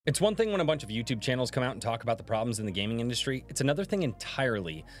It's one thing when a bunch of YouTube channels come out and talk about the problems in the gaming industry. It's another thing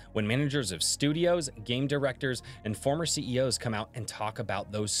entirely when managers of studios, game directors, and former CEOs come out and talk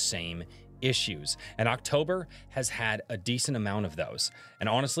about those same issues. And October has had a decent amount of those. And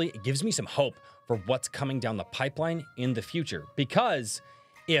honestly, it gives me some hope for what's coming down the pipeline in the future. Because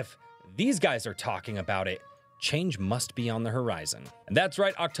if these guys are talking about it, change must be on the horizon. And that's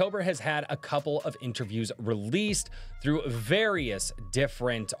right, October has had a couple of interviews released through various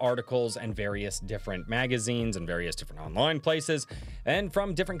different articles and various different magazines and various different online places and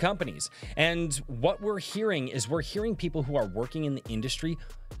from different companies. And what we're hearing is we're hearing people who are working in the industry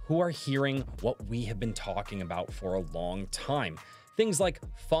who are hearing what we have been talking about for a long time. Things like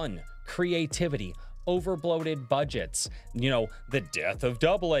fun, creativity, overbloated budgets, the death of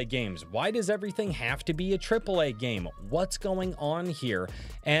AA games. Why does everything have to be a AAA game? What's going on here?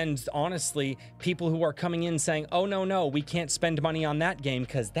 And honestly, people who are coming in saying, oh, no, we can't spend money on that game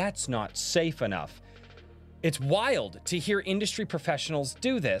because that's not safe enough. It's wild to hear industry professionals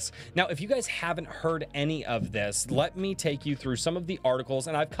do this. Now, if you guys haven't heard any of this, let me take you through some of the articles,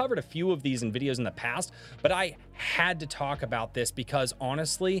 and I've covered a few of these in videos in the past, but I had to talk about this because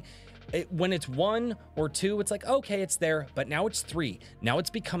honestly, when it's one or two, it's like, okay, it's there, but now it's three. Now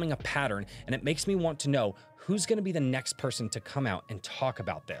it's becoming a pattern, and it makes me want to know who's going to be the next person to come out and talk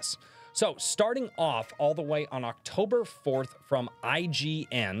about this. So starting off all the way on October 4th from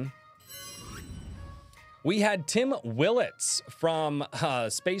IGN, we had Tim Willits from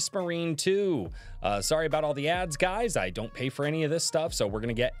Space Marine 2. Sorry about all the ads, guys. I don't pay for any of this stuff, so we're going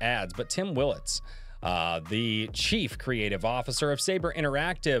to get ads. But Tim Willits, the chief creative officer of Saber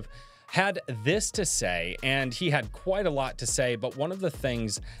Interactive, had this to say, and he had quite a lot to say, but one of the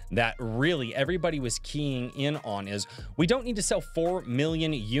things that really everybody was keying in on is we don't need to sell 4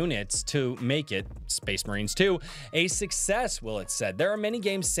 million units to make it, Space Marines 2, a success, Willits said. There are many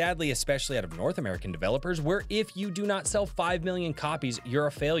games, sadly, especially out of North American developers, where if you do not sell 5 million copies, you're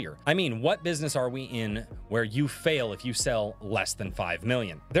a failure. I mean, what business are we in where you fail if you sell less than 5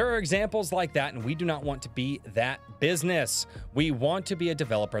 million? There are examples like that, and we do not want to be that business. We want to be a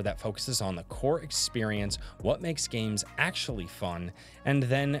developer that focuses on the core experience, what makes games actually fun, and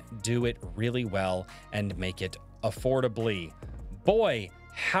then do it really well and make it affordably. Boy,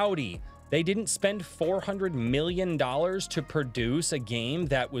 howdy, they didn't spend $400 million to produce a game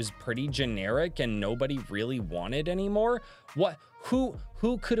that was pretty generic and nobody really wanted anymore.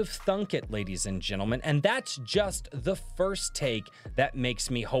 Who could have thunk it, ladies and gentlemen? And that's just the first take that makes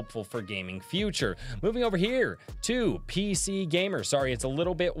me hopeful for gaming future. Moving over here to PC Gamer. Sorry, it's a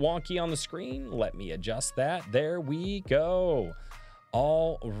little bit wonky on the screen. Let me adjust that. There we go.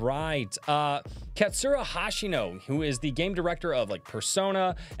 All right. Katsura Hashino, who is the game director of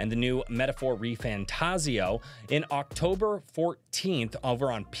Persona and the new Metaphor Refantazio, in October 14th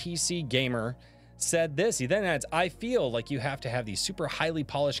over on PC Gamer, said this. He then adds, I feel like you have to have these super highly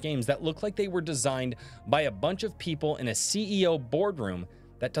polished games that look like they were designed by a bunch of people in a CEO boardroom.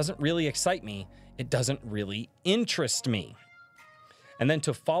 That doesn't really excite me. It doesn't really interest me. And then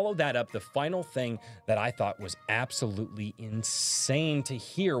to follow that up, the final thing that I thought was absolutely insane to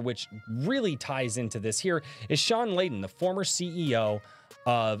hear, which really ties into this here, is Sean Layden, the former CEO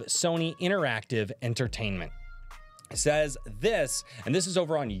of Sony Interactive Entertainment, says this, and this is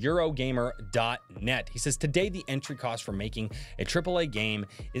over on Eurogamer.net. He says, today the entry cost for making a AAA game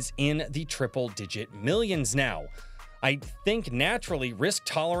is in the triple-digit millions now. I think naturally risk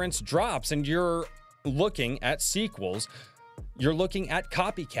tolerance drops and you're looking at sequels. You're looking at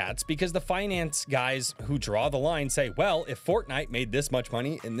copycats because the finance guys who draw the line say, well, if Fortnite made this much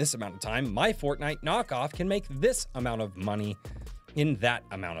money in this amount of time, my Fortnite knockoff can make this amount of money in that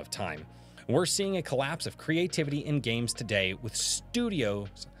amount of time. We're seeing a collapse of creativity in games today with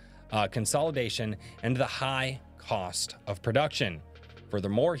studios consolidation and the high cost of production.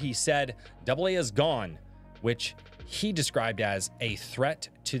 Furthermore, he said, AA is gone, which he described as a threat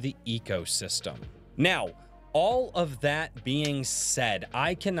to the ecosystem. Now, all of that being said,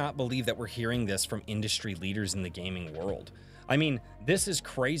 I cannot believe that we're hearing this from industry leaders in the gaming world. I mean, this is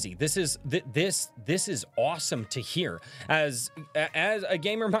crazy. This is awesome to hear. As a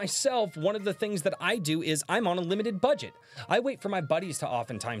gamer myself, one of the things that I do is I'm on a limited budget. I wait for my buddies to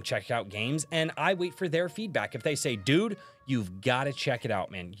oftentimes check out games, and I wait for their feedback. If they say, dude, you've got to check it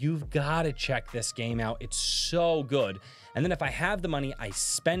out, man. You've got to check this game out. It's so good. And then if I have the money, I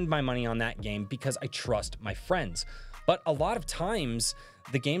spend my money on that game because I trust my friends. But a lot of times,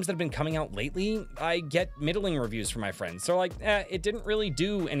 the games that have been coming out lately, I get middling reviews from my friends. So like, it didn't really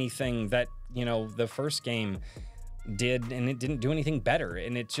do anything that, the first game did, and it didn't do anything better.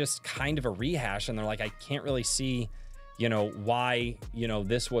 And it's just kind of a rehash. And they're like, I can't really see why,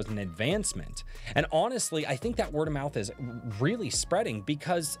 this was an advancement. And honestly, I think that word of mouth is really spreading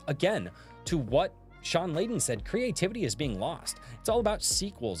because, again, to what Sean Layden said, creativity is being lost. It's all about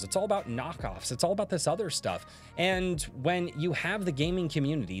sequels. It's all about knockoffs. It's all about this other stuff. And when you have the gaming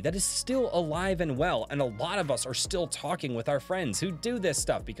community that is still alive and well, and a lot of us are still talking with our friends who do this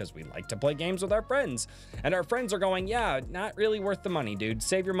stuff because we like to play games with our friends, and our friends are going, yeah, not really worth the money, dude.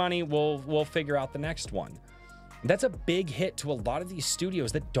 Save your money. We'll figure out the next one. That's a big hit to a lot of these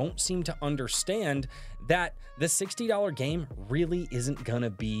studios that don't seem to understand that the $60 game really isn't gonna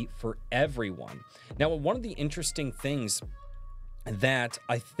be for everyone. Now, one of the interesting things that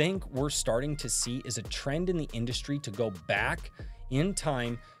I think we're starting to see is a trend in the industry to go back in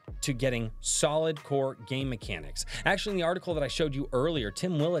time to getting solid core game mechanics. Actually, in the article that I showed you earlier,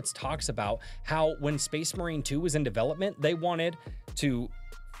 Tim Willits talks about how when Space Marine 2 was in development, they wanted to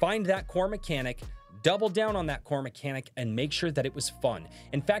find that core mechanic, double down on that core mechanic, and make sure that it was fun.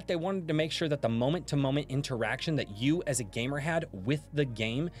 In fact, they wanted to make sure that the moment-to-moment interaction that you as a gamer had with the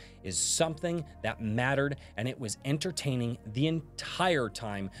game is something that mattered, and it was entertaining the entire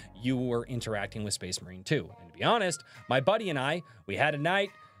time you were interacting with Space Marine 2. And to be honest, my buddy and I, we had a night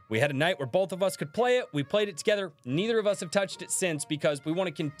where both of us could play it. We played it together. Neither of us have touched it since because we want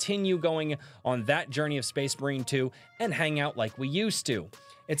to continue going on that journey of Space Marine 2 and hang out like we used to.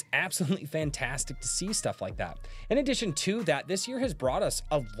 It's absolutely fantastic to see stuff like that. In addition to that, this year has brought us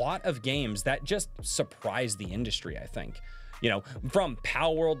a lot of games that just surprised the industry, I think. From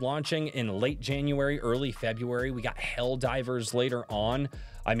Pal World launching in late January, early February, we got Helldivers later on.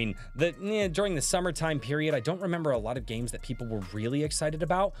 I mean, during the summertime period, I don't remember a lot of games that people were really excited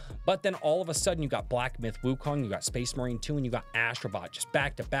about, but then all of a sudden you got Black Myth Wukong, you got Space Marine 2, and you got Astrobot just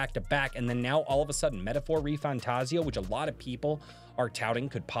back to back to back, and then now all of a sudden Metaphor Refantazio, which a lot of people are touting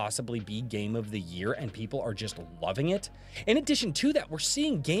could possibly be Game of the Year, and people are just loving it. In addition to that, we're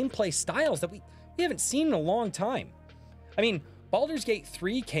seeing gameplay styles that we haven't seen in a long time. I mean, Baldur's Gate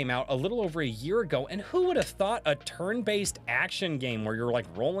 3 came out a little over a year ago, and who would have thought a turn-based action game where you're like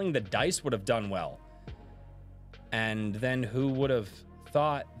rolling the dice would have done well? And then who would have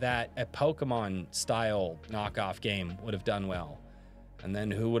thought that a Pokemon-style knockoff game would have done well? And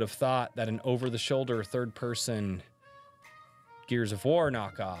then who would have thought that an over-the-shoulder third-person Gears of War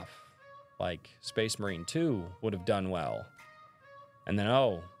knockoff like Space Marine 2 would have done well? And then,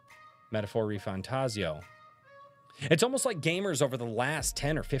 Metaphor Refantazio. It's almost like gamers over the last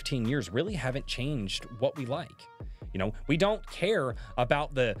 10 or 15 years really haven't changed what we like. We don't care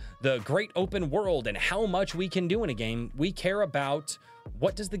about the great open world and how much we can do in a game. We care about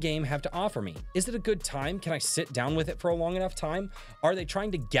what does the game have to offer me? Is it a good time? Can I sit down with it for a long enough time? Are they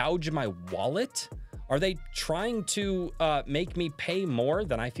trying to gouge my wallet? Are they trying to make me pay more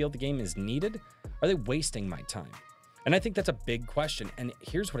than I feel the game is needed? Are they wasting my time? And I think that's a big question. And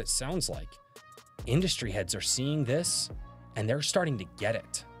here's what it sounds like. Industry heads are seeing this and they're starting to get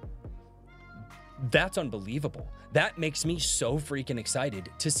it. That's unbelievable. That makes me so freaking excited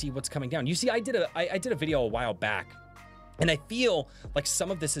to see what's coming down. You see, I did a video a while back, and I feel like some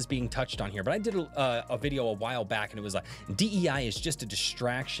of this is being touched on here, but I did a video a while back and it was like, DEI is just a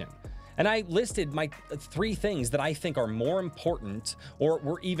distraction. And I listed my 3 things that I think are more important or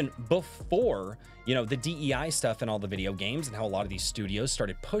were even before, the DEI stuff in all the video games and how a lot of these studios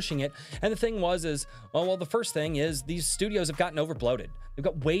started pushing it. And the thing was, well, the first thing is these studios have gotten overbloated. They've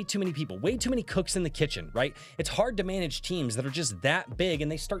got way too many people, way too many cooks in the kitchen, right? It's hard to manage teams that are just that big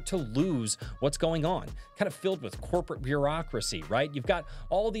and they start to lose what's going on, kind of filled with corporate bureaucracy, right? You've got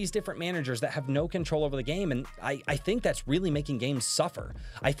all these different managers that have no control over the game. And I think that's really making games suffer.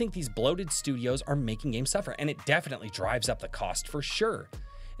 I think these bloated studios are making games suffer, and it definitely drives up the cost for sure.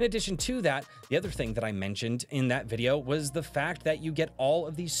 In addition to that, the other thing that I mentioned in that video was the fact that you get all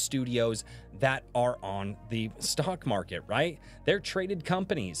of these studios that are on the stock market, right? They're traded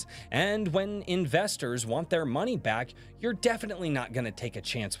companies. And when investors want their money back, you're definitely not going to take a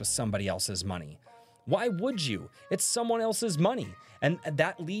chance with somebody else's money. Why would you? It's someone else's money. And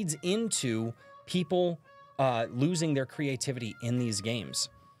that leads into people losing their creativity in these games.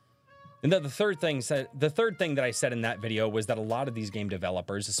 And the third thing that I said in that video was that a lot of these game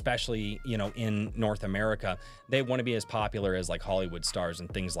developers, especially, in North America, they want to be as popular as like Hollywood stars and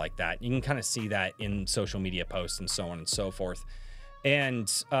things like that. You can kind of see that in social media posts and so on and so forth.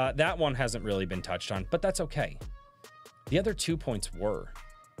 And that one hasn't really been touched on, but that's okay. The other 2 points were,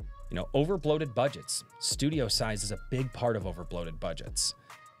 overbloated budgets. Studio size is a big part of overbloated budgets.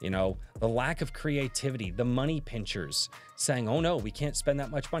 The lack of creativity, the money pinchers saying, oh no, we can't spend that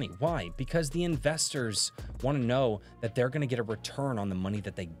much money. Why? Because the investors want to know that they're going to get a return on the money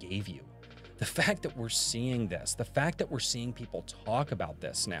that they gave you. The fact that we're seeing this, the fact that we're seeing people talk about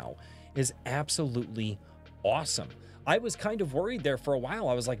this now is absolutely awesome. I was kind of worried there for a while.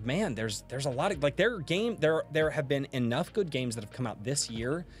 I was like, man, there's a lot of, like, there have been enough good games that have come out this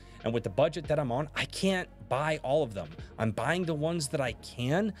year, and with the budget that I'm on, I can't buy all of them. I'm buying the ones that I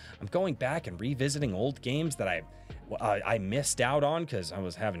can. I'm going back and revisiting old games that I missed out on because I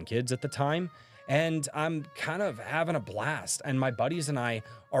was having kids at the time, and I'm kind of having a blast. And my buddies and I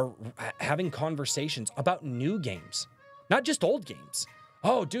are having conversations about new games, not just old games.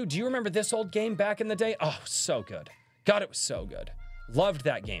 Oh, dude, do you remember this old game back in the day? Oh, so good. God, it was so good. Loved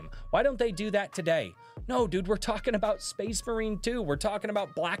that game. Why don't they do that today? No, dude, we're talking about Space Marine 2. We're talking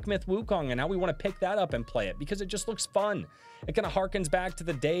about Black Myth Wukong, and now we want to pick that up and play it because it just looks fun. It kind of harkens back to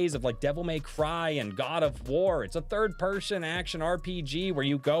the days of like Devil May Cry and God of War. It's a third-person action RPG where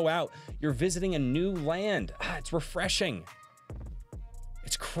you go out, you're visiting a new land. It's refreshing.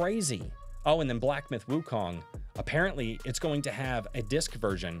 It's crazy. Oh, and then Black Myth Wukong, apparently it's going to have a disc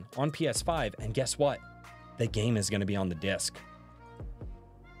version on PS5, and guess what? The game is going to be on the disc.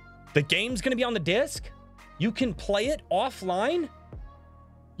 The game's going to be on the disc? You can play it offline?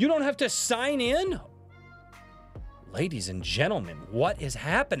 You don't have to sign in? Ladies and gentlemen, what is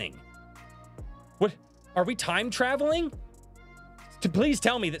happening? What? Are we time traveling? Please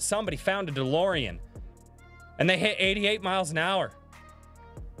tell me that somebody found a DeLorean and they hit 88 miles an hour.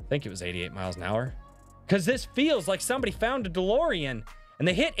 I think it was 88 miles an hour. Because this feels like somebody found a DeLorean and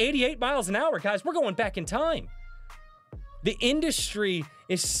they hit 88 miles an hour. Guys, we're going back in time. The industry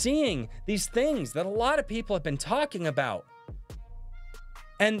is seeing these things that a lot of people have been talking about.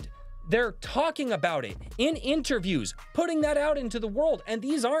 And they're talking about it in interviews, putting that out into the world. And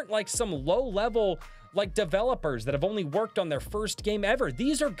these aren't like some low-level like developers that have only worked on their first game ever.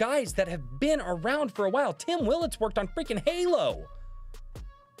 These are guys that have been around for a while. Tim Willits worked on freaking Halo.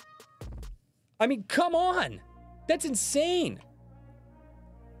 I mean, come on. That's insane.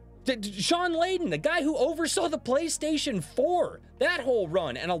 Sean Layden, the guy who oversaw the PlayStation 4, that whole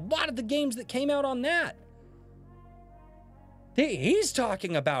run, and a lot of the games that came out on that. He's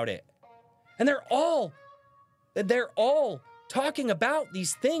talking about it. And they're all talking about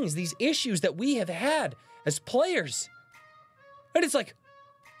these things, these issues that we have had as players. And it's like,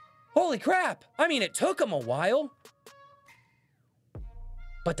 holy crap. I mean, it took them a while,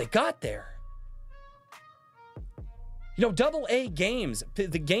 but they got there. You know, AA games,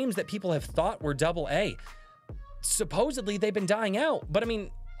 the games that people have thought were AA, supposedly they've been dying out. But I mean,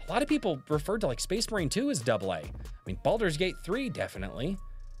 a lot of people referred to like Space Marine 2 as AA. I mean, Baldur's Gate 3, definitely.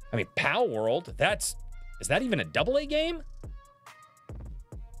 I mean, Pal World, is that even a AA game?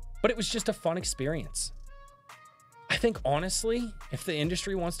 But it was just a fun experience. I think, honestly, if the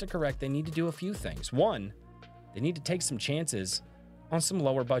industry wants to correct, they need to do a few things. One, they need to take some chances on some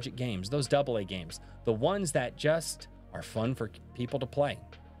lower budget games, those AA games, the ones that just are fun for people to play.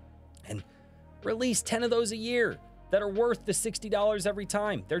 And release 10 of those a year that are worth the $60 every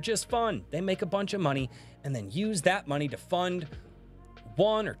time. They're just fun. They make a bunch of money, and then use that money to fund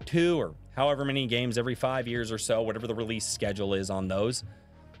 1 or 2 or however many games every 5 years or so, whatever the release schedule is on those,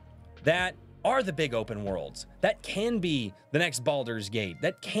 that are the big open worlds. That can be the next Baldur's Gate.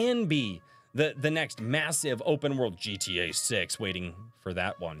 That can be the next massive open world GTA 6, waiting for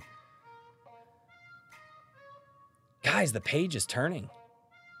that one. Guys, the page is turning.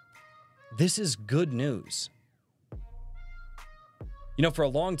 This is good news. You know, for a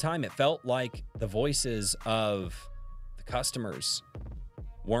long time, it felt like the voices of the customers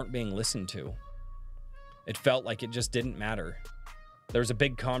weren't being listened to. It felt like it just didn't matter. There's a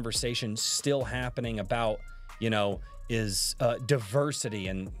big conversation still happening about, you know, is diversity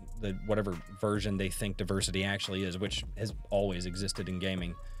and whatever version they think diversity actually is, which has always existed in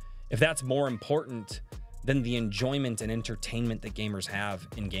gaming. If that's more important than the enjoyment and entertainment that gamers have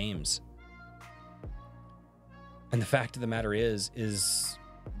in games. And the fact of the matter is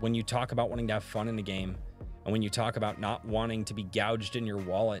when you talk about wanting to have fun in a game, and when you talk about not wanting to be gouged in your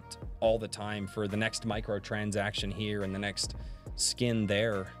wallet all the time for the next microtransaction here and the next skin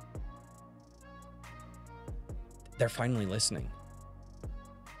there, they're finally listening.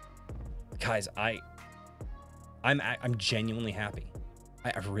 Guys, I'm genuinely happy.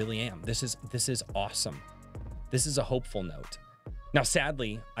 I really am. This is awesome. This is a hopeful note. Now,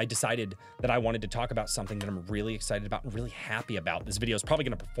 sadly, I decided that I wanted to talk about something that I'm really excited about and really happy about. This video is probably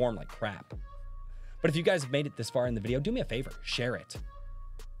going to perform like crap. But if you guys have made it this far in the video, do me a favor, share it.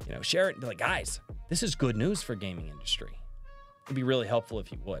 You know, share it and be like, guys, this is good news for gaming industry. It'd be really helpful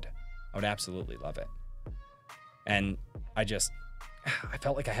if you would. I would absolutely love it. And I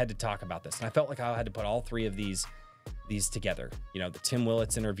felt like I had to talk about this. And I felt like I had to put all 3 of these these together. You know, the Tim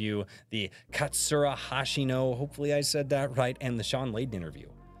Willits interview, the Katsura Hashino, hopefully I said that right, and the Sean Layden interview.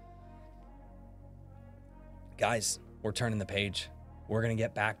 Guys, we're turning the page. We're going to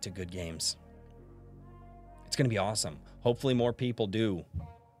get back to good games. It's going to be awesome. Hopefully more people do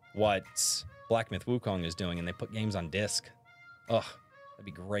what Black Myth Wukong is doing, and they put games on disc. Ugh, that'd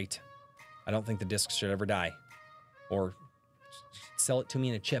be great. I don't think the discs should ever die. Or sell it to me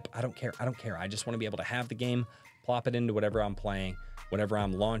in a chip. I don't care. I don't care. I just want to be able to have the game, plop it into whatever I'm playing, whatever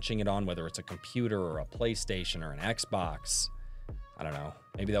I'm launching it on, whether it's a computer or a PlayStation or an Xbox. I don't know.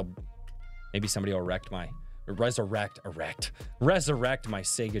 Maybe somebody will resurrect my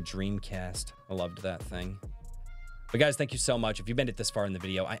Sega Dreamcast. I loved that thing. But guys, thank you so much. If you've made it this far in the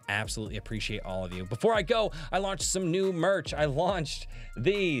video, I absolutely appreciate all of you. Before I go, I launched some new merch. I launched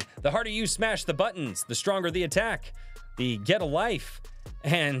the harder you smash the buttons, the stronger the attack, the Get a Life,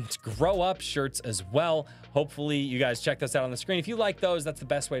 and Grow Up shirts as well. Hopefully you guys check those out on the screen. If you like those, that's the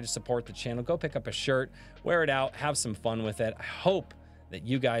best way to support the channel. Go pick up a shirt, wear it out, have some fun with it. I hope that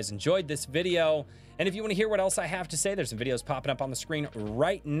you guys enjoyed this video. And if you want to hear what else I have to say, there's some videos popping up on the screen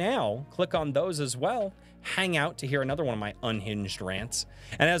right now. Click on those as well. Hang out to hear another one of my unhinged rants.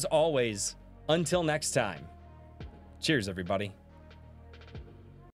 And as always, until next time, cheers, everybody.